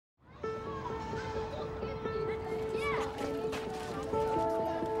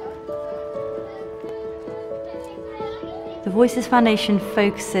The Voices Foundation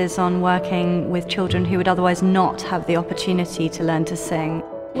focuses on working with children who would otherwise not have the opportunity to learn to sing.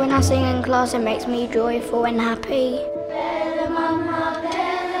 When I sing in class, it makes me joyful and happy.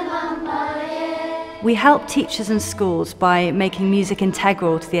 We help teachers and schools by making music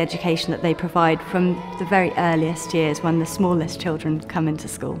integral to the education that they provide from the very earliest years when the smallest children come into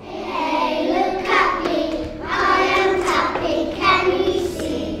school. Hey, look at me, I am tapping, can you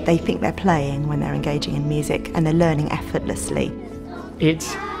see? They think they're playing when they're engaging in music and they're learning effortlessly. It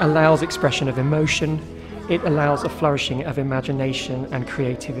allows expression of emotion, it allows a flourishing of imagination and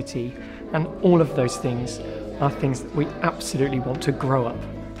creativity, and all of those things are things that we absolutely want to grow up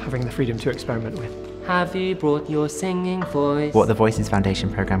having the freedom to experiment with. Have you brought your singing voice? What the Voices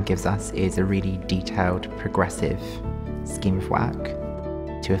Foundation programme gives us is a really detailed, progressive scheme of work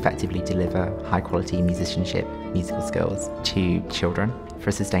to effectively deliver high-quality musicianship, musical skills to children for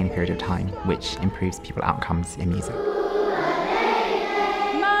a sustained period of time, which improves people's outcomes in music.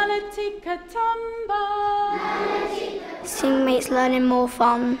 Sing makes learning more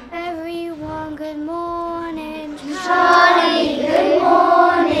fun. Everyone, good morning. Charlie, good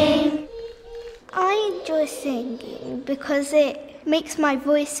morning. I enjoy singing because it makes my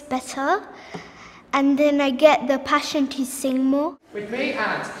voice better and then I get the passion to sing more. With me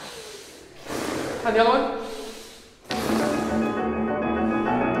and the other one.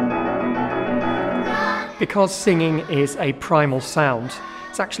 Because singing is a primal sound,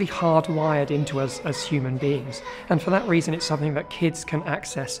 it's actually hardwired into us as human beings, and for that reason it's something that kids can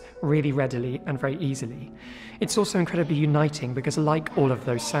access really readily and very easily. It's also incredibly uniting because, like all of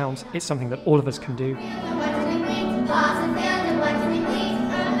those sounds, it's something that all of us can do.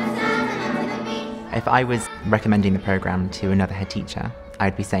 If I was recommending the programme to another head teacher,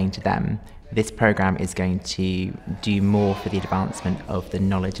 I'd be saying to them, this programme is going to do more for the advancement of the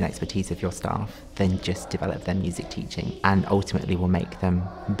knowledge and expertise of your staff than just develop their music teaching, and ultimately will make them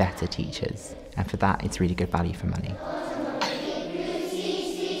better teachers. And for that, it's really good value for money.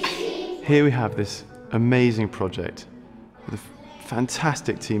 Here we have this amazing project with a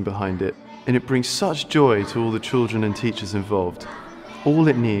fantastic team behind it, and it brings such joy to all the children and teachers involved. All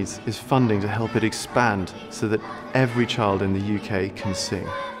it needs is funding to help it expand so that every child in the UK can sing.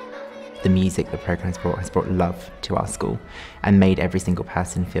 The music the programme has brought love to our school and made every single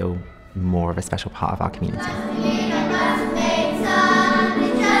person feel more of a special part of our community.